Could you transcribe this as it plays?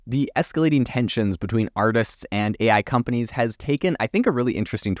The escalating tensions between artists and AI companies has taken, I think, a really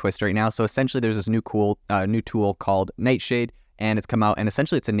interesting twist right now. So essentially, there's this new tool called Nightshade, and it's come out, and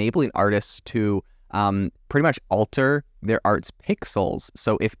essentially, it's enabling artists to pretty much alter their art's pixels.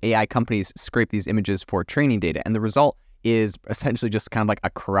 So if AI companies scrape these images for training data, and the result is essentially just kind of like a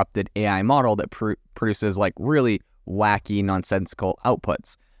corrupted AI model that produces like really wacky, nonsensical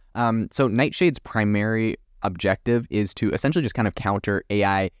outputs. So Nightshade's primary objective is to essentially just kind of counter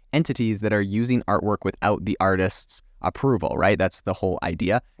AI entities that are using artwork without the artist's approval, right? That's the whole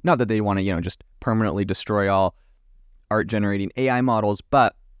idea. Not that they want to, just permanently destroy all art generating AI models,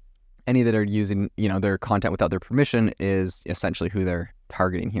 but any that are using, their content without their permission is essentially who they're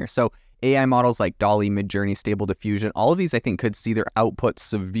targeting here. So AI models like DALL-E, Midjourney, Stable Diffusion, all of these I think could see their outputs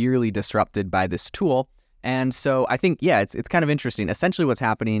severely disrupted by this tool. And so I think, yeah, it's kind of interesting. Essentially what's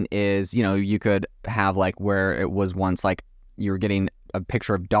happening is, you could have like where it was once like you were getting a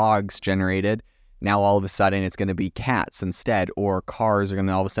picture of dogs generated. Now all of a sudden it's going to be cats instead, or cars are going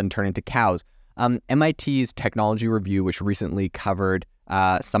to all of a sudden turn into cows. MIT's Technology Review, which recently covered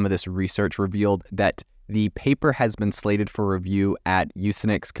some of this research, revealed that the paper has been slated for review at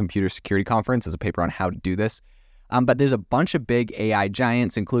USENIC's Computer Security Conference as a paper on how to do this. But there's a bunch of big AI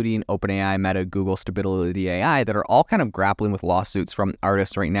giants, including OpenAI, Meta, Google, Stability AI, that are all kind of grappling with lawsuits from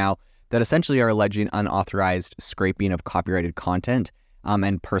artists right now that essentially are alleging unauthorized scraping of copyrighted content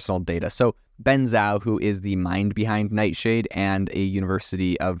and personal data. So Ben Zhao, who is the mind behind Nightshade and a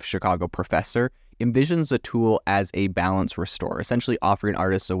University of Chicago professor, envisions the tool as a balance restorer, essentially offering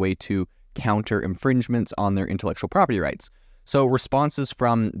artists a way to counter infringements on their intellectual property rights. So responses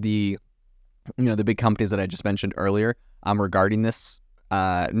from the big companies that I just mentioned earlier regarding this,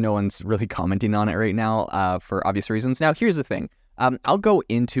 no one's really commenting on it right now for obvious reasons. Now, here's the thing. I'll go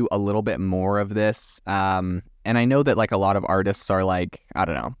into a little bit more of this. And I know that like a lot of artists are like, I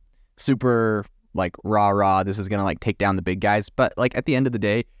don't know, super like rah, this is going to like take down the big guys. But like at the end of the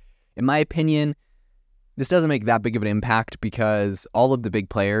day, in my opinion, this doesn't make that big of an impact because all of the big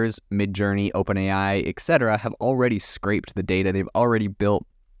players, Midjourney, OpenAI, etc., have already scraped the data. They've already built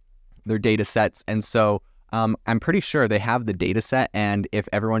their data sets. And so I'm pretty sure they have the data set. And if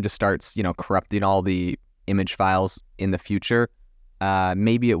everyone just starts, corrupting all the image files in the future,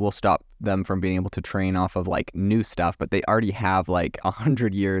 maybe it will stop them from being able to train off of like new stuff. But they already have like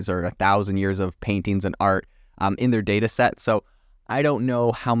 100 years or 1,000 years of paintings and art in their data set. So I don't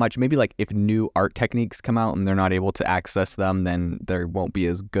know how much, maybe like if new art techniques come out and they're not able to access them, then there won't be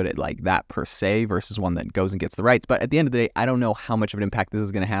as good at like that per se versus one that goes and gets the rights. But at the end of the day, I don't know how much of an impact this is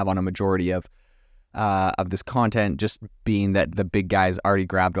going to have on a majority of this content, just being that the big guys already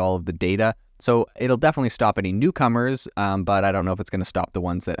grabbed all of the data. So it'll definitely stop any newcomers, but I don't know if it's going to stop the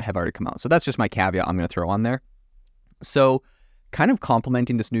ones that have already come out. So that's just my caveat I'm going to throw on there. So kind of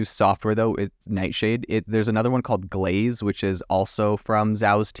complementing this new software, though, it's Nightshade. There's another one called Glaze, which is also from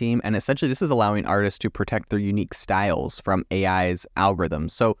Zhao's team. And essentially, this is allowing artists to protect their unique styles from AI's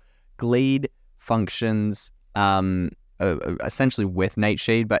algorithms. So Glade functions essentially with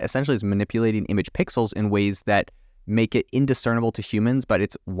Nightshade, but essentially is manipulating image pixels in ways that make it indiscernible to humans, but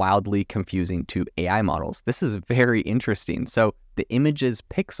it's wildly confusing to AI models. This is very interesting. So the image's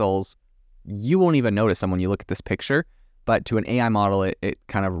pixels, you won't even notice them when you look at this picture, but to an AI model, it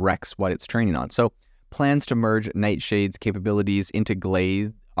kind of wrecks what it's training on. So plans to merge Nightshade's capabilities into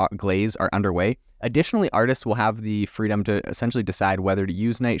Glaze are underway. Additionally, artists will have the freedom to essentially decide whether to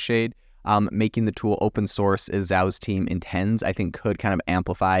use Nightshade. Making the tool open source, as Zhao's team intends, I think could kind of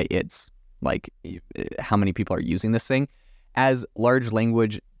amplify its, like, how many people are using this thing. As large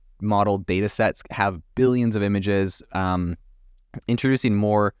language model data sets have billions of images, introducing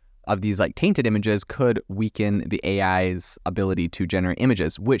more of these like tainted images could weaken the AI's ability to generate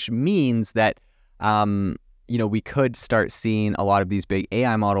images, which means that, we could start seeing a lot of these big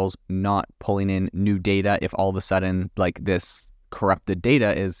AI models not pulling in new data if all of a sudden like this corrupted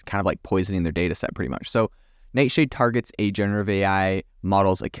data is kind of like poisoning their data set pretty much. So Nightshade targets a generative AI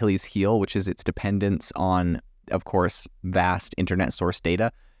model's Achilles heel, which is its dependence on, of course, vast internet source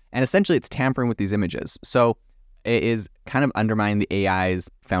data. And essentially it's tampering with these images. So it is kind of undermining the AI's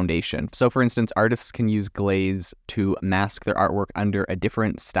foundation. So for instance, artists can use Glaze to mask their artwork under a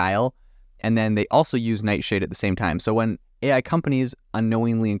different style. And then they also use Nightshade at the same time. So when AI companies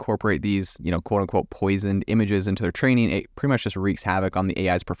unknowingly incorporate these, quote unquote, poisoned images into their training, it pretty much just wreaks havoc on the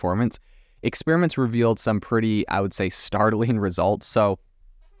AI's performance. Experiments revealed some pretty, I would say, startling results. So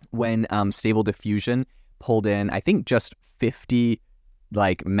when Stable Diffusion pulled in, I think just 50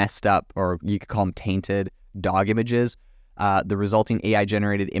 like messed up, or you could call them tainted dog images, The resulting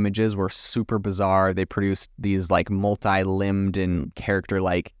AI-generated images were super bizarre. They produced these like multi-limbed and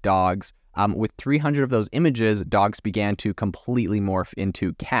character-like dogs. With 300 of those images, dogs began to completely morph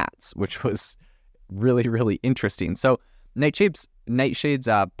into cats, which was really, really interesting. So Nightshade's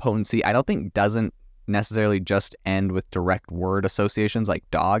potency, I don't think doesn't necessarily just end with direct word associations like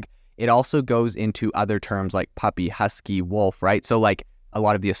dog. It also goes into other terms like puppy, husky, wolf, right? So like a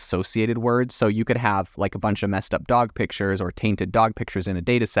lot of the associated words. So you could have like a bunch of messed up dog pictures or tainted dog pictures in a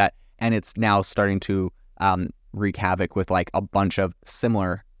data set, and it's now starting to wreak havoc with like a bunch of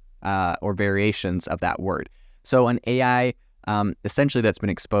similar or variations of that word. So an AI essentially that's been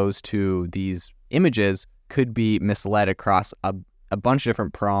exposed to these images could be misled across a bunch of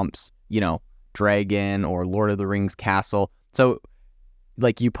different prompts, dragon or Lord of the Rings castle. So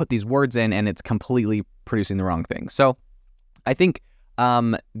like you put these words in and it's completely producing the wrong thing. So I think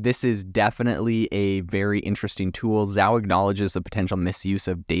this is definitely a very interesting tool. Zhao acknowledges the potential misuse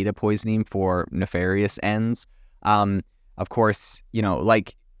of data poisoning for nefarious ends. Of course,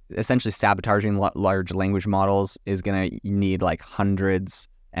 like essentially sabotaging large language models is going to need like hundreds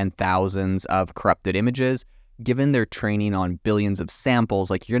and thousands of corrupted images. Given their training on billions of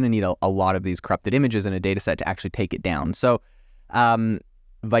samples, like you're going to need a lot of these corrupted images in a data set to actually take it down. So Vitaly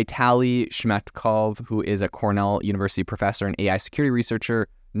Shmetkov, who is a Cornell University professor and AI security researcher,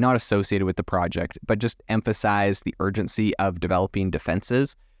 not associated with the project, but just emphasized the urgency of developing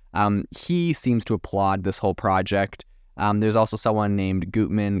defenses. He seems to applaud this whole project. There's also someone named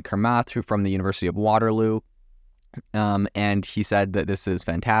Gutman Karmath, who from the University of Waterloo, and he said that this is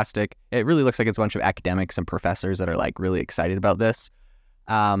fantastic. It really looks like it's a bunch of academics and professors that are like really excited about this.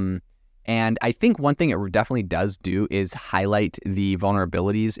 And I think one thing it definitely does do is highlight the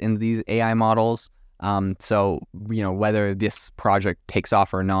vulnerabilities in these AI models. So, whether this project takes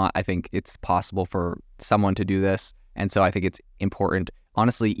off or not, I think it's possible for someone to do this. And so I think it's important,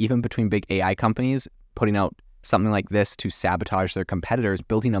 honestly, even between big AI companies, putting out something like this to sabotage their competitors,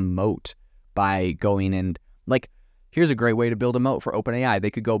 building a moat by going and like, here's a great way to build a moat for OpenAI. They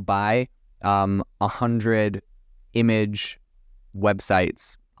could go buy 100 image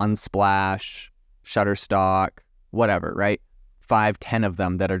websites, Unsplash, Shutterstock, whatever, right? 5-10 of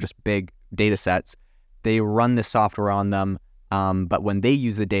them that are just big data sets. They run the software on them, but when they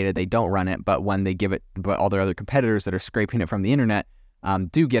use the data, they don't run it. But when they give it, but all their other competitors that are scraping it from the internet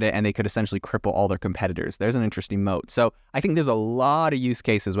do get it, and they could essentially cripple all their competitors. There's an interesting moat. So I think there's a lot of use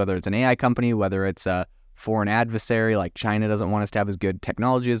cases, whether it's an AI company, whether it's a foreign adversary, like China doesn't want us to have as good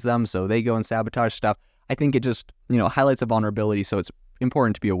technology as them, so they go and sabotage stuff. I think it just, highlights a vulnerability, so it's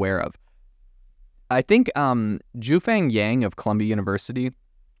important to be aware of. I think Zhufang Yang of Columbia University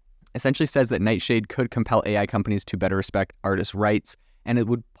essentially says that Nightshade could compel AI companies to better respect artists' rights, and it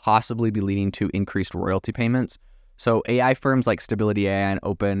would possibly be leading to increased royalty payments. So AI firms like Stability AI and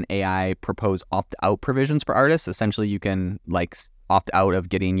OpenAI propose opt-out provisions for artists. Essentially, you can like opt out of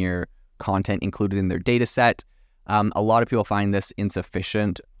getting your content included in their data set. A lot of people find this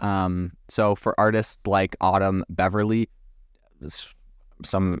insufficient. So for artists like Autumn Beverly,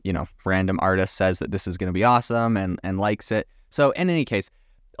 some random artist says that this is going to be awesome and likes it. So in any case,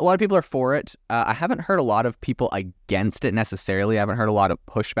 a lot of people are for it. I haven't heard a lot of people against it necessarily. I haven't heard a lot of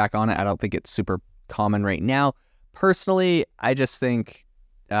pushback on it. I don't think it's super common right now. Personally, I just think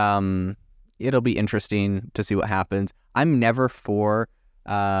it'll be interesting to see what happens. I'm never for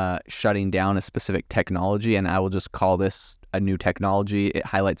shutting down a specific technology, and I will just call this a new technology. It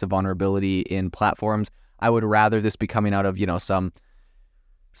highlights a vulnerability in platforms. I would rather this be coming out of,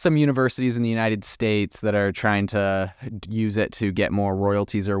 some universities in the United States that are trying to use it to get more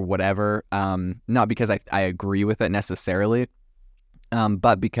royalties or whatever. Not because I agree with it necessarily,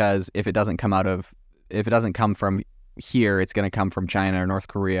 but because if it doesn't come from here, it's going to come from China or North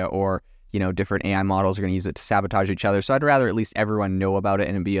Korea, or different AI models are going to use it to sabotage each other. So I'd rather at least everyone know about it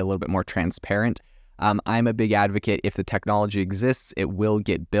and be a little bit more transparent. I'm a big advocate. If the technology exists, it will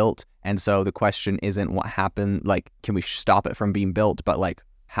get built. And so the question isn't what happened, like, can we stop it from being built? But like,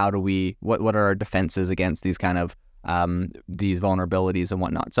 what are our defenses against these kind of these vulnerabilities and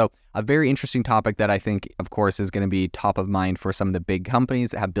whatnot? So a very interesting topic that I think, of course, is going to be top of mind for some of the big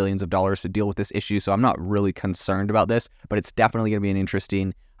companies that have billions of dollars to deal with this issue. So I'm not really concerned about this, but it's definitely going to be an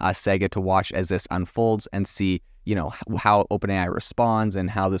interesting saga to watch as this unfolds and see, how OpenAI responds and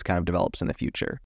how this kind of develops in the future.